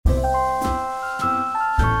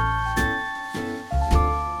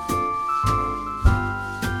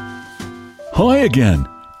Hi again.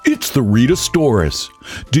 It's the Rhedosaurus.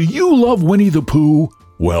 Do you love Winnie the Pooh?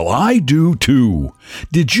 Well, I do too.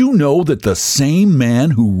 Did you know that the same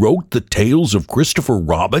man who wrote the tales of Christopher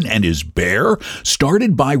Robin and his bear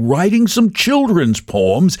started by writing some children's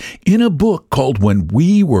poems in a book called When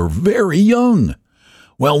We Were Very Young?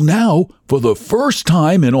 Well, now, for the first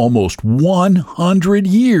time in almost 100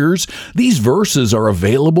 years, these verses are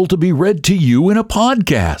available to be read to you in a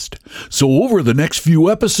podcast. So over the next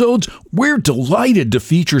few episodes, we're delighted to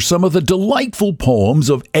feature some of the delightful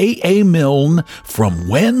poems of A. Milne from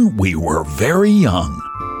When We Were Very Young.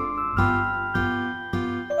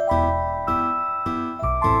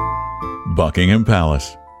 Buckingham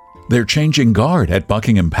Palace. They're changing guard at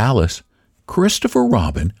Buckingham Palace. Christopher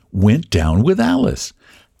Robin went down with Alice.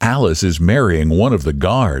 Alice is marrying one of the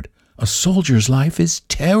guard. A soldier's life is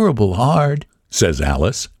terrible hard, says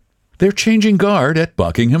Alice. They're changing guard at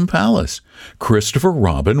Buckingham Palace. Christopher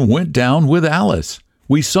Robin went down with Alice.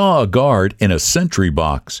 We saw a guard in a sentry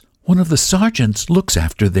box. One of the sergeants looks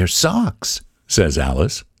after their socks, says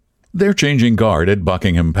Alice. They're changing guard at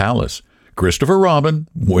Buckingham Palace. Christopher Robin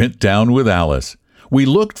went down with Alice. We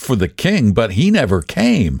looked for the king, but he never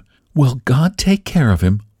came. Will God take care of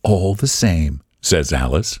him all the same, says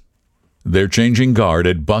Alice. They're changing guard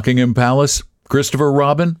at Buckingham Palace. Christopher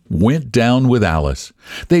Robin went down with Alice.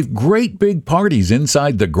 They've great big parties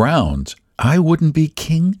inside the grounds. I wouldn't be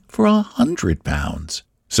king for 100 pounds,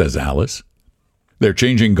 says Alice. They're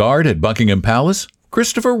changing guard at Buckingham Palace.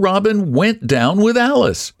 Christopher Robin went down with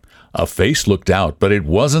Alice. A face looked out, but it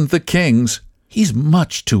wasn't the king's. He's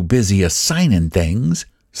much too busy a-signin' things,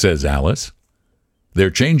 says Alice. They're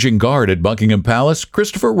changing guard at Buckingham Palace.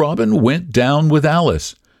 Christopher Robin went down with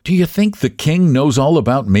Alice. Do you think the king knows all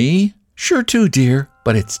about me? Sure too, dear,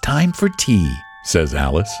 but it's time for tea, says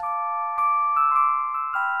Alice.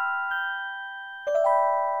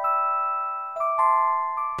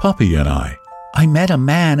 Puppy and I. I met a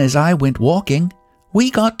man as I went walking. We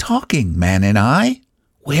got talking, man and I.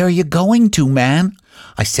 Where are you going to, man?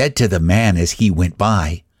 I said to the man as he went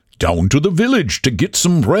by. Down to the village to get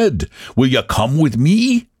some bread. Will you come with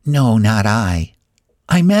me? No, not I.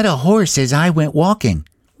 I met a horse as I went walking.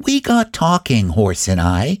 We got talking, horse and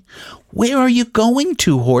I. Where are you going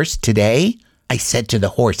to, horse, today? I said to the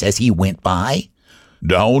horse as he went by.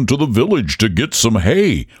 Down to the village to get some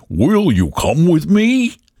hay. Will you come with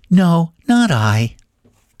me? No, not I.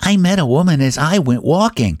 I met a woman as I went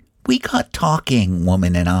walking. We got talking,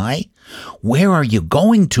 woman and I. Where are you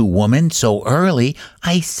going to, woman, so early?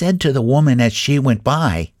 I said to the woman as she went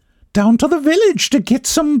by. Down to the village to get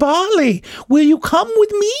some barley. Will you come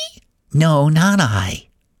with me? No, not I.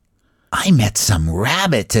 I met some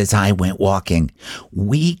rabbits as I went walking.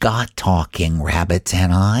 We got talking, rabbits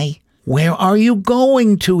and I. Where are you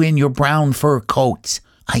going to in your brown fur coats?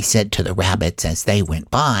 I said to the rabbits as they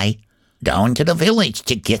went by. Down to the village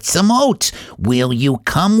to get some oats. Will you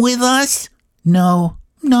come with us? No,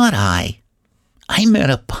 not I. I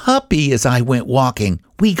met a puppy as I went walking.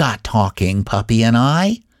 We got talking, puppy and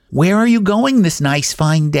I. Where are you going this nice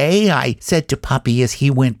fine day? I said to puppy as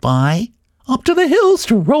he went by. Up to the hills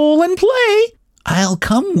to roll and play. I'll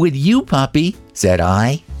come with you, puppy, said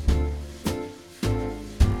I.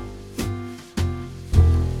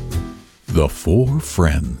 The Four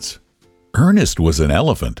Friends. Ernest was an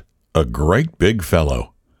elephant, a great big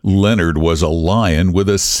fellow. Leonard was a lion with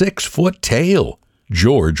a 6-foot tail.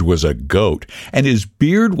 George was a goat, and his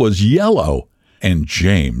beard was yellow. And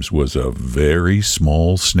James was a very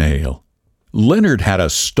small snail. Leonard had a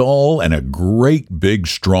stall and a great big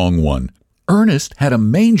strong one. Ernest had a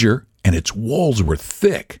manger, and its walls were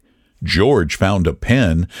thick. George found a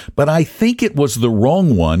pen, but I think it was the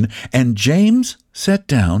wrong one, and James sat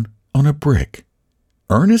down on a brick.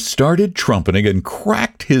 Ernest started trumpeting and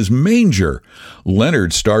cracked his manger.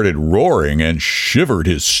 Leonard started roaring and shivered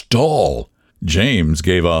his stall. James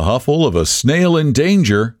gave a huffle of a snail in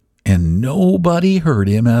danger, and nobody heard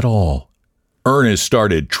him at all. Ernest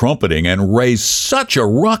started trumpeting and raised such a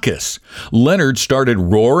ruckus. Leonard started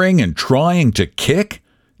roaring and trying to kick.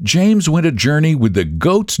 James went a journey with the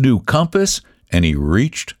goat's new compass, and he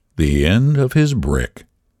reached the end of his brick.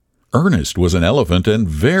 Ernest was an elephant and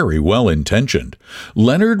very well-intentioned.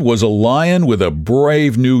 Leonard was a lion with a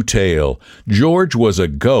brave new tail. George was a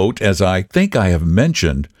goat, as I think I have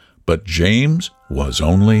mentioned, but James was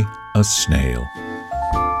only a snail.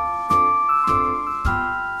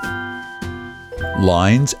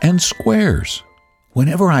 Lines and squares.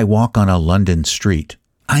 Whenever I walk on a London street,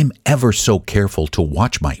 I'm ever so careful to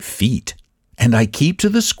watch my feet. and I keep to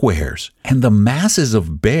the squares, and the masses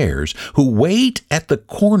of bears who wait at the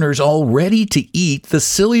corners all ready to eat the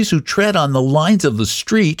sillies who tread on the lines of the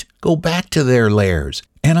street go back to their lairs.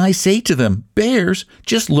 And I say to them, bears,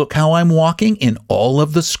 just look how I'm walking in all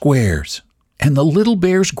of the squares. And the little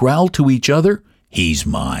bears growl to each other, he's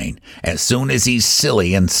mine, as soon as he's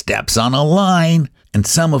silly and steps on a line. And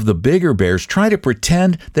some of the bigger bears try to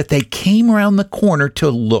pretend that they came around the corner to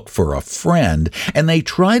look for a friend, and they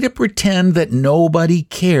try to pretend that nobody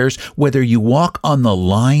cares whether you walk on the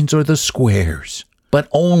lines or the squares. But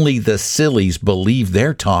only the sillies believe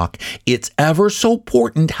their talk. It's ever so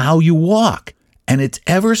important how you walk, and it's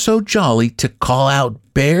ever so jolly to call out,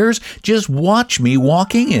 bears, just watch me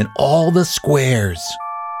walking in all the squares.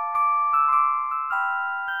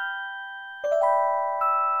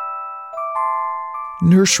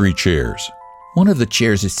 Nursery chairs. One of the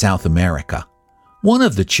chairs is South America. One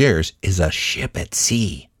of the chairs is a ship at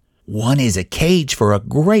sea. One is a cage for a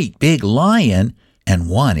great big lion, and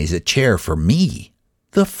one is a chair for me,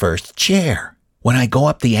 the first chair. When I go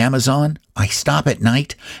up the Amazon, I stop at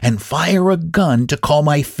night and fire a gun to call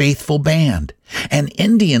my faithful band. And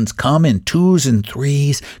Indians come in 2s and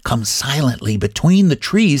 3s, come silently between the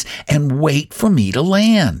trees and wait for me to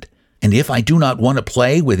land. And if I do not want to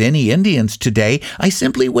play with any Indians today, I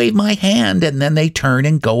simply wave my hand and then they turn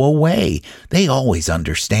and go away. They always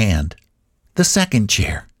understand. The second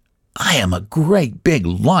chair. I am a great big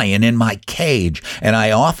lion in my cage, and I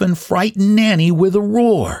often frighten Nanny with a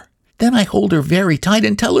roar. Then I hold her very tight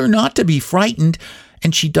and tell her not to be frightened,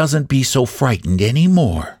 and she doesn't be so frightened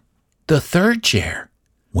anymore. The third chair.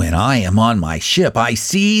 When I am on my ship, I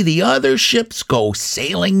see the other ships go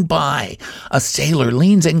sailing by. A sailor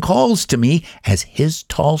leans and calls to me as his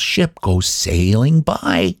tall ship goes sailing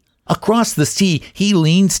by. Across the sea, he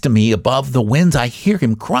leans to me above the winds. I hear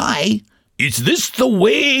him cry, "Is this the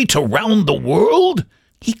way to round the world?"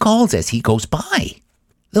 He calls as he goes by.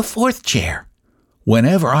 The fourth chair.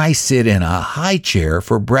 Whenever I sit in a high chair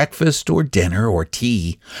for breakfast or dinner or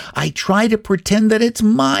tea, I try to pretend that it's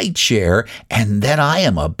my chair and that I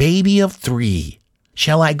am a baby of 3.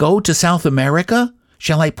 Shall I go to South America?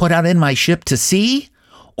 Shall I put out in my ship to sea?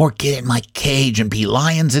 Or get in my cage and be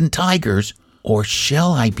lions and tigers? Or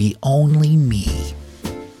shall I be only me?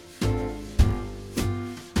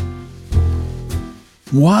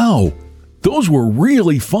 Wow, those were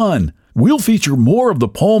really fun. We'll feature more of the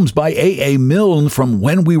poems by A.A. Milne from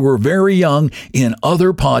when we were very young in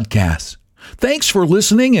other podcasts. Thanks for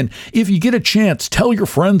listening, and if you get a chance, tell your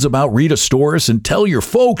friends about Read a Stories and tell your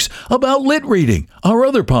folks about Lit Reading, our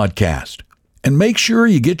other podcast. And make sure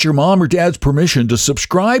you get your mom or dad's permission to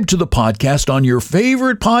subscribe to the podcast on your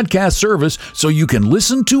favorite podcast service so you can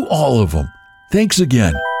listen to all of them. Thanks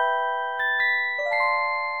again.